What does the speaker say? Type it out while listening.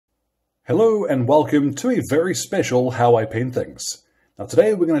Hello and welcome to a very special How I Paint Things. Now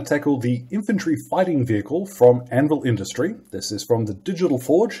today we're going to tackle the Infantry fighting vehicle from Anvil Industry. This is from the Digital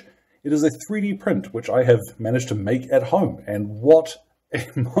Forge. It is a 3D print which I have managed to make at home, and what a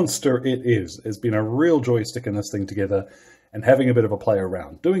monster it is. It's been a real joy sticking this thing together and having a bit of a play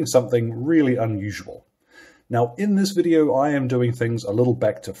around, doing something really unusual. Now in this video I am doing things a little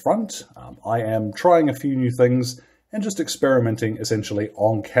back to front. I am trying a few new things and just experimenting essentially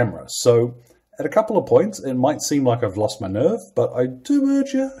on camera. So at a couple of points, it might seem like I've lost my nerve, but I do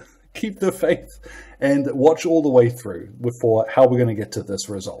urge you, keep the faith and watch all the way through for how we're going to get to this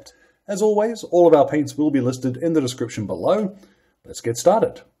result. As always, all of our paints will be listed in the description below. Let's get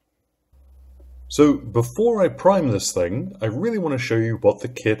started. So before I prime this thing, I really want to show you what the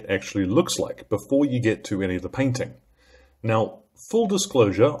kit actually looks like before you get to any of the painting. Now, full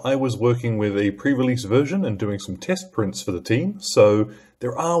disclosure, I was working with a pre-release version and doing some test prints for the team, so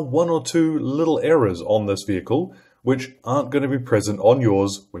there are one or two little errors on this vehicle which aren't going to be present on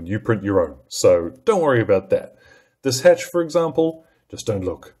yours when you print your own, so don't worry about that. This hatch, for example, just don't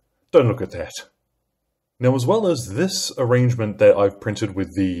look at that. Now, as well as this arrangement that I've printed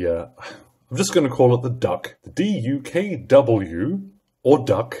with the, I'm just going to call it the duck, the DUKW, or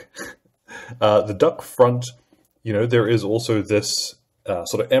duck, the duck front. You know, there is also this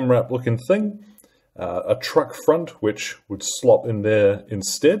sort of MRAP looking thing, a truck front, which would slot in there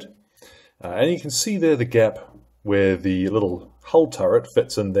instead. And you can see there the gap where the little hull turret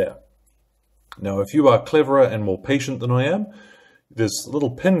fits in there. Now, if you are cleverer and more patient than I am, there's a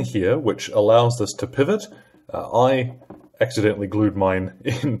little pin here which allows this to pivot. I accidentally glued mine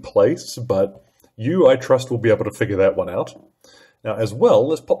in place, but you, I trust, will be able to figure that one out. Now, as well,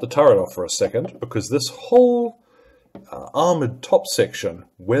 let's pop the turret off for a second, because this whole armored top section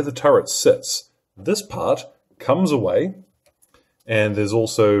where the turret sits, this part comes away, and there's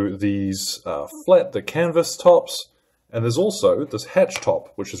also these the canvas tops, and there's also this hatch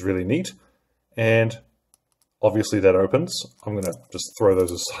top, which is really neat, and obviously that opens. I'm going to just throw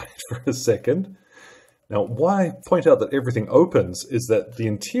those aside for a second. Now, why I point out that everything opens is that the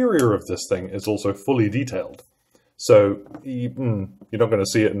interior of this thing is also fully detailed. So you're not going to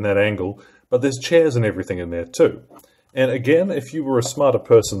see it in that angle, but there's chairs and everything in there too. And again, if you were a smarter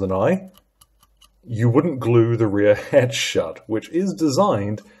person than I, you wouldn't glue the rear hatch shut, which is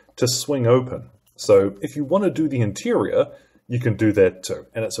designed to swing open. So if you want to do the interior, you can do that too.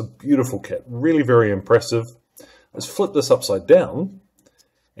 And it's a beautiful kit, really very impressive. Let's flip this upside down,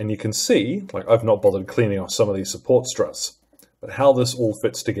 and you can see, like, I've not bothered cleaning off some of these support struts, but how this all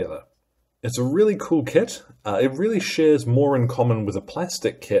fits together. It's a really cool kit. It really shares more in common with a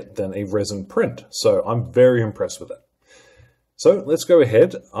plastic kit than a resin print, so I'm very impressed with it. So let's go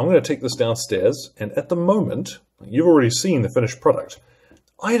ahead. I'm going to take this downstairs, and at the moment, you've already seen the finished product.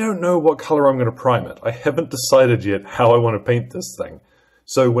 I don't know what color I'm going to prime it. I haven't decided yet how I want to paint this thing.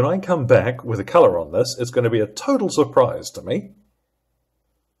 So when I come back with a color on this, it's going to be a total surprise to me.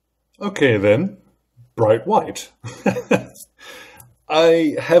 Okay then, bright white.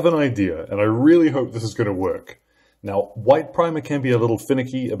 I have an idea, and I really hope this is going to work. Now, white primer can be a little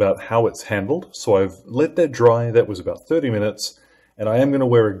finicky about how it's handled, so I've let that dry. That was about 30 minutes, and I am going to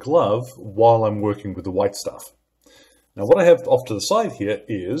wear a glove while I'm working with the white stuff. Now, what I have off to the side here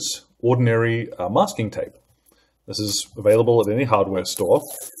is ordinary masking tape. This is available at any hardware store.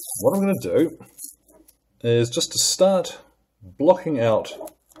 What I'm going to do is just to start blocking out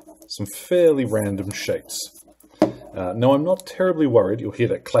some fairly random shapes. Now, I'm not terribly worried. You'll hear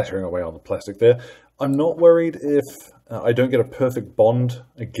that clattering away on the plastic there. I'm not worried if I don't get a perfect bond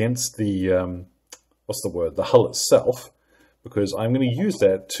against the, the hull itself, because I'm going to use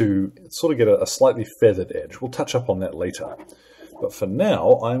that to sort of get a slightly feathered edge. We'll touch up on that later. But for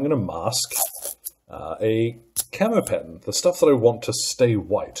now, I'm going to mask a camo pattern, the stuff that I want to stay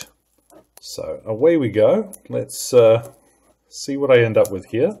white. So away we go. Let's see what I end up with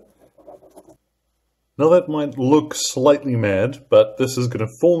here. Now that might look slightly mad, but this is going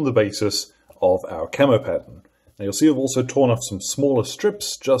to form the basis of our camo pattern. Now you'll see I've also torn off some smaller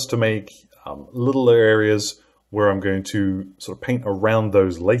strips just to make little areas where I'm going to sort of paint around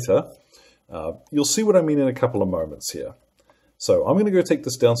those later. You'll see what I mean in a couple of moments here. So I'm going to go take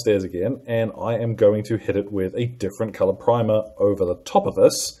this downstairs again, and I am going to hit it with a different color primer over the top of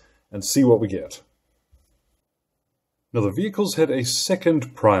this and see what we get. Now the vehicle's had a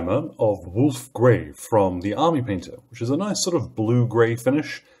second primer of Wolf Grey from the Army Painter, which is a nice sort of blue-grey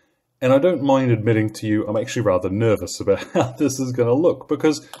finish. And I don't mind admitting to you, I'm actually rather nervous about how this is going to look,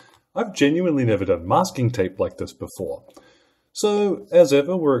 because I've genuinely never done masking tape like this before. So, as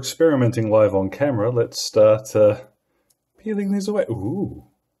ever, we're experimenting live on camera. Let's start peeling these away. Ooh.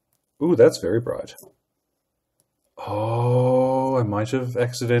 Ooh, that's very bright. Oh, I might have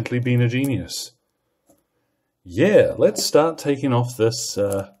accidentally been a genius. Yeah, let's start taking off this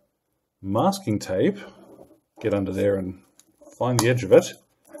masking tape. Get under there and find the edge of it.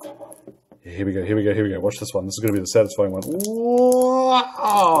 Here we go, here we go, here we go. Watch this one. This is going to be the satisfying one.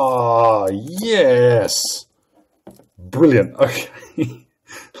 Ah, yes! Brilliant. Okay,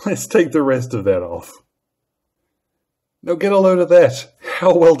 let's take the rest of that off. Now get a load of that.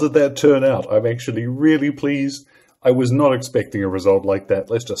 How well did that turn out? I'm actually really pleased. I was not expecting a result like that.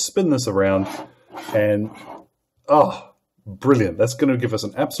 Let's just spin this around and... oh, brilliant. That's going to give us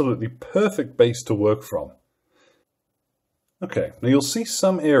an absolutely perfect base to work from. Okay, now you'll see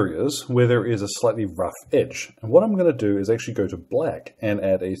some areas where there is a slightly rough edge. And what I'm going to do is actually go to black and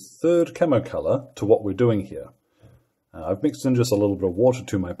add a third camo color to what we're doing here. I've mixed in just a little bit of water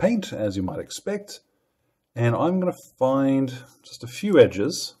to my paint, as you might expect. And I'm going to find just a few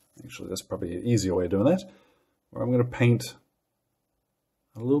edges. Actually, that's probably an easier way of doing that. Where I'm going to paint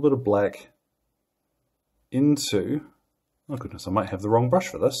a little bit of black into... oh goodness, I might have the wrong brush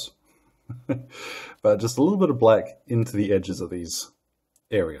for this. But just a little bit of black into the edges of these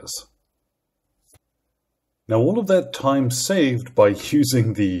areas. Now all of that time saved by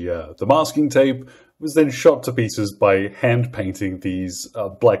using the masking tape was then shot to pieces by hand painting these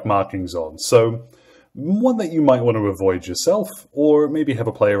black markings on. So one that you might want to avoid yourself, or maybe have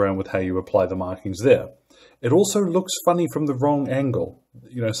a play around with how you apply the markings there. It also looks funny from the wrong angle.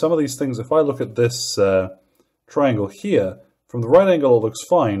 You know, some of these things, if I look at this triangle here, from the right angle it looks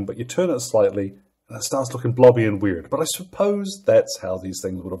fine, but you turn it slightly and it starts looking blobby and weird. But I suppose that's how these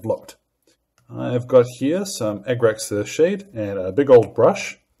things would have looked. I've got here some Agrax the shade and a big old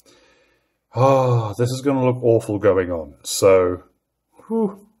brush. Oh, this is going to look awful going on. So,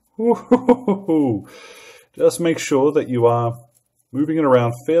 just make sure that you are moving it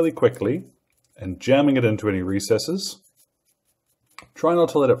around fairly quickly and jamming it into any recesses. Try not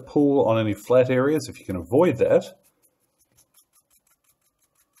to let it pull on any flat areas if you can avoid that.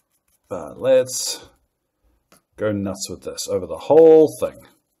 But let's go nuts with this over the whole thing.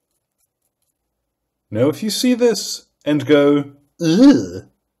 Now, if you see this and go, ugh,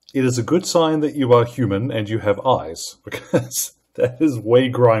 it is a good sign that you are human and you have eyes, because that is way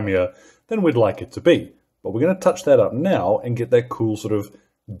grimier than we'd like it to be. But we're going to touch that up now and get that cool sort of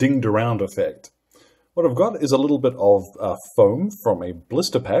dinged around effect. What I've got is a little bit of foam from a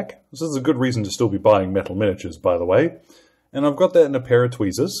blister pack. This is a good reason to still be buying metal miniatures, by the way. And I've got that in a pair of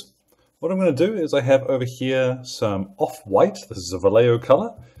tweezers. What I'm going to do is I have over here some off-white. This is a Vallejo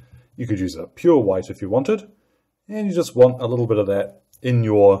color. You could use a pure white if you wanted. And you just want a little bit of that in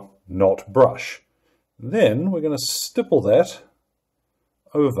your knot brush. Then we're going to stipple that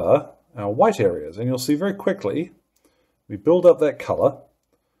over our white areas. And you'll see very quickly we build up that color,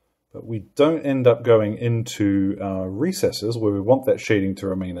 but we don't end up going into recesses where we want that shading to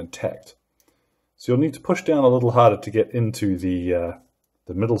remain intact. So you'll need to push down a little harder to get into the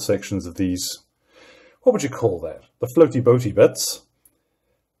middle sections of these, what would you call that? The floaty boaty bits.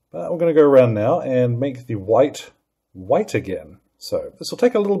 But we're going to go around now and make the white white again. So this will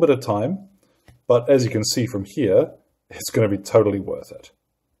take a little bit of time, but as you can see from here, it's going to be totally worth it.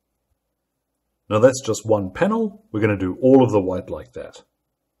 Now that's just one panel. We're going to do all of the white like that.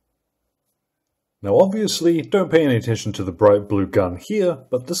 Now obviously, don't pay any attention to the bright blue gun here,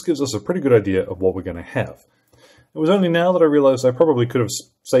 but this gives us a pretty good idea of what we're going to have. It was only now that I realized I probably could have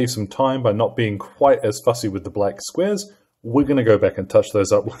saved some time by not being quite as fussy with the black squares. We're going to go back and touch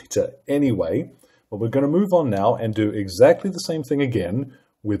those up later anyway, but we're going to move on now and do exactly the same thing again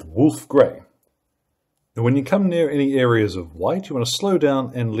with wolf grey. Now when you come near any areas of white, you want to slow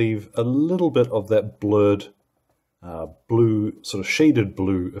down and leave a little bit of that blurred blue, sort of shaded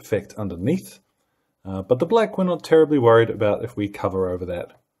blue effect underneath. But the black, we're not terribly worried about if we cover over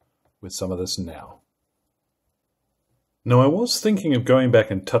that with some of this now. Now I was thinking of going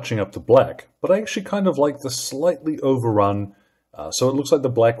back and touching up the black, but I actually kind of like the slightly overrun, so it looks like the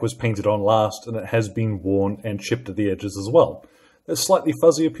black was painted on last and it has been worn and chipped at the edges as well. That slightly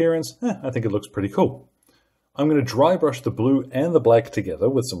fuzzy appearance, I think it looks pretty cool. I'm going to dry brush the blue and the black together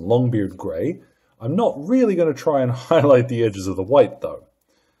with some Longbeard grey. I'm not really going to try and highlight the edges of the white though.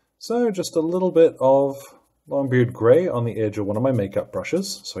 So just a little bit of Longbeard grey on the edge of one of my makeup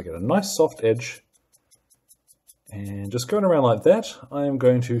brushes, so I get a nice soft edge. And just going around like that, I am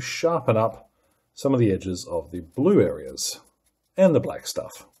going to sharpen up some of the edges of the blue areas and the black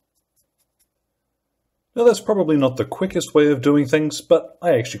stuff. Now that's probably not the quickest way of doing things, but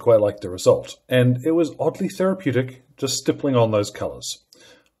I actually quite like the result. And it was oddly therapeutic just stippling on those colours.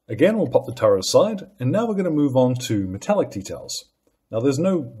 Again, we'll pop the turret aside, and now we're going to move on to metallic details. Now there's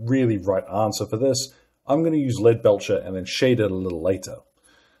no really right answer for this. I'm going to use lead belcher and then shade it a little later.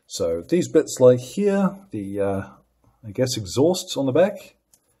 So these bits like here, the I guess exhausts on the back,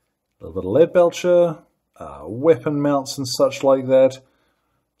 a little bit of lead belcher, weapon mounts and such like that.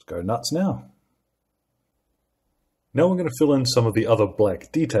 Let's go nuts now. Now we're going to fill in some of the other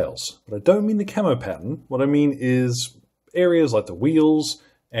black details, but I don't mean the camo pattern. What I mean is areas like the wheels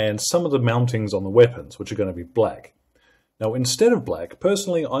and some of the mountings on the weapons, which are going to be black. Now instead of black,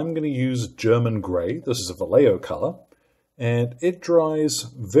 personally I'm going to use German grey. This is a Vallejo color, and it dries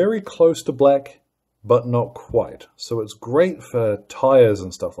very close to black, but not quite. So it's great for tires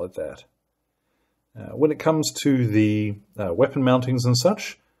and stuff like that. When it comes to the weapon mountings and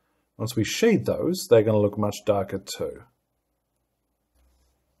such, once we shade those, they're going to look much darker too.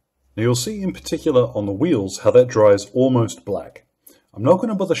 Now you'll see in particular on the wheels how that dries almost black. I'm not going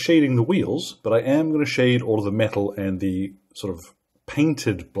to bother shading the wheels, but I am going to shade all of the metal and the sort of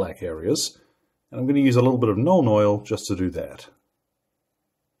painted black areas. And I'm going to use a little bit of Nuln Oil just to do that.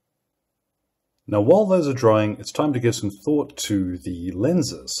 Now while those are drying, it's time to give some thought to the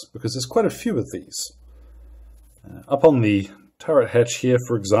lenses, because there's quite a few of these. Up on the turret hatch here,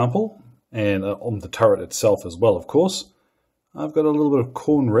 for example, and on the turret itself as well, of course, I've got a little bit of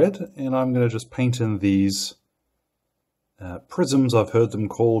corn red, and I'm going to just paint in these prisms, I've heard them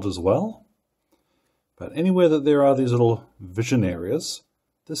called as well. But anywhere that there are these little vision areas,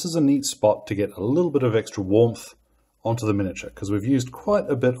 this is a neat spot to get a little bit of extra warmth onto the miniature, because we've used quite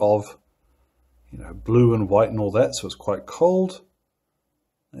a bit of blue and white and all that, so it's quite cold.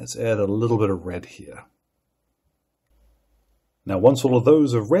 Let's add a little bit of red here. Now once all of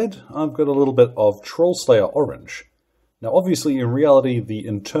those are red, I've got a little bit of Troll Slayer orange. Now obviously in reality the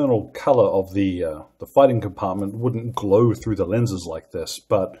internal color of the fighting compartment wouldn't glow through the lenses like this,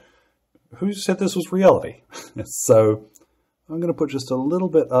 but who said this was reality? So I'm going to put just a little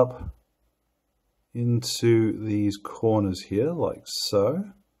bit up into these corners here, like so.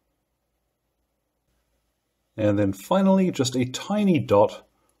 And then finally, just a tiny dot.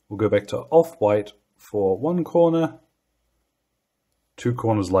 We'll go back to off-white for one corner, two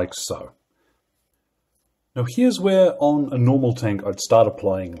corners like so. Now here's where on a normal tank I'd start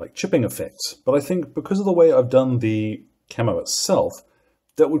applying like chipping effects, but I think because of the way I've done the camo itself,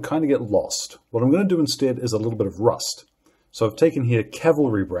 that would kind of get lost. What I'm going to do instead is a little bit of rust. So I've taken here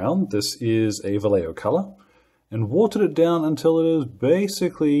Cavalry Brown, this is a Vallejo color, and watered it down until it is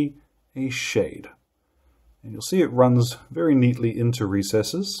basically a shade. And you'll see it runs very neatly into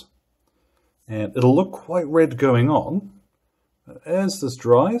recesses, and it'll look quite red going on. But as this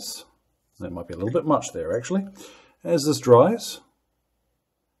dries, that might be a little bit much there actually, as this dries,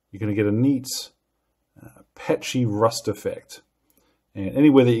 you're going to get a neat patchy rust effect. And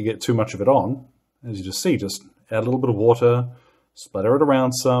anywhere that you get too much of it on, as you just see, just add a little bit of water, splatter it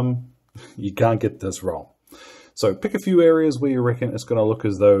around some, you can't get this wrong. So pick a few areas where you reckon it's going to look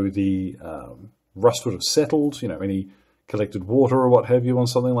as though the rust would have settled, any collected water or what have you on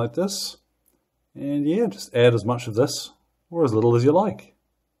something like this. And yeah, just add as much of this or as little as you like.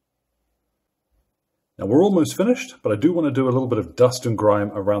 Now we're almost finished, but I do want to do a little bit of dust and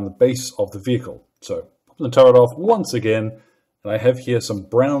grime around the base of the vehicle. So popping the turret off once again, and I have here some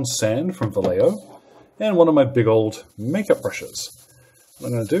brown sand from Vallejo and one of my big old makeup brushes. What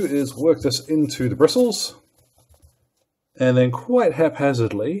I'm going to do is work this into the bristles, and then quite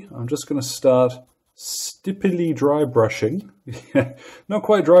haphazardly, I'm just going to start stippily dry brushing. Not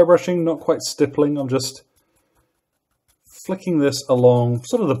quite dry brushing, not quite stippling, I'm just flicking this along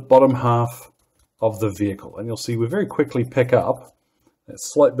sort of the bottom half of the vehicle. And you'll see we very quickly pick up that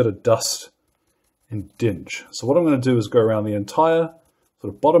slight bit of dust and dinge. So what I'm going to do is go around the entire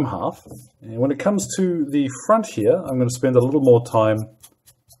sort of bottom half. And when it comes to the front here, I'm going to spend a little more time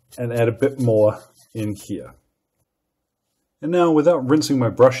and add a bit more in here. And now, without rinsing my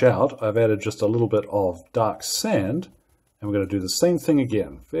brush out, I've added just a little bit of dark sand, and we're going to do the same thing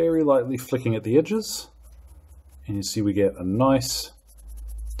again, very lightly flicking at the edges, and you see we get a nice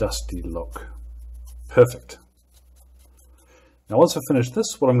dusty look. Perfect. Now once I've finished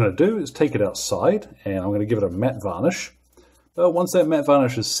this, what I'm going to do is take it outside, and I'm going to give it a matte varnish. But once that matte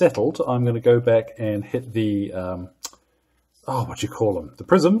varnish is settled, I'm going to go back and hit the, the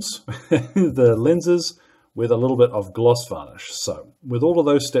prisms, the lenses, with a little bit of gloss varnish. So with all of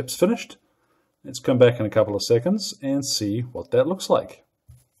those steps finished, let's come back in a couple of seconds and see what that looks like.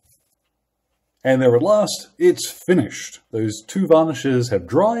 And there at last, it's finished. Those two varnishes have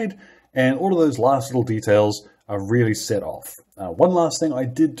dried, and all of those last little details are really set off. One last thing I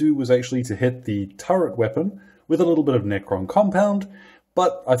did do was actually to hit the turret weapon with a little bit of Necron compound,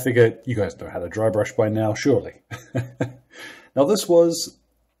 but I figure you guys know how to dry brush by now, surely. Now this was,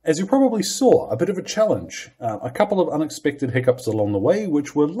 as you probably saw, a bit of a challenge. A couple of unexpected hiccups along the way,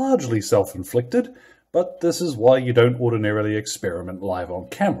 which were largely self-inflicted, but this is why you don't ordinarily experiment live on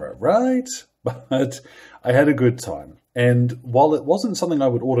camera, right? But I had a good time. And while it wasn't something I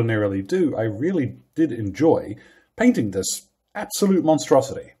would ordinarily do, I really did enjoy painting this absolute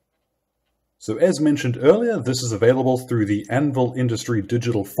monstrosity. So as mentioned earlier, this is available through the Anvil Industry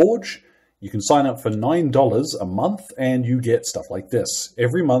Digital Forge. You can sign up for $9 a month and you get stuff like this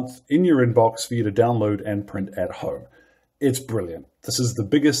every month in your inbox for you to download and print at home. It's brilliant. This is the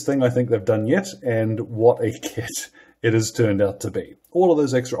biggest thing I think they've done yet, and what a kit it has turned out to be. All of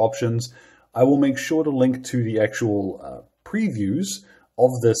those extra options, I will make sure to link to the actual previews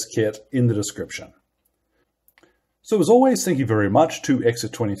of this kit in the description. So as always, thank you very much to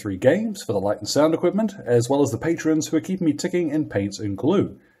Exit 23 Games for the light and sound equipment, as well as the patrons who are keeping me ticking in paints and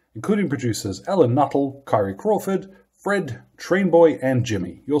glue, including producers Alan Nuttall, Kyrie Crawford, Fred, Trainboy, and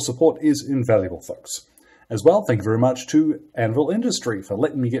Jimmy. Your support is invaluable, folks. As well, thank you very much to Anvil Industry for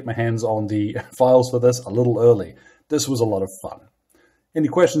letting me get my hands on the files for this a little early. This was a lot of fun. Any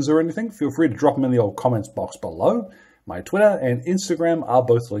questions or anything, feel free to drop them in the old comments box below. My Twitter and Instagram are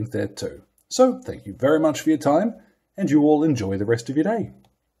both linked there too. So, thank you very much for your time, and you all enjoy the rest of your day.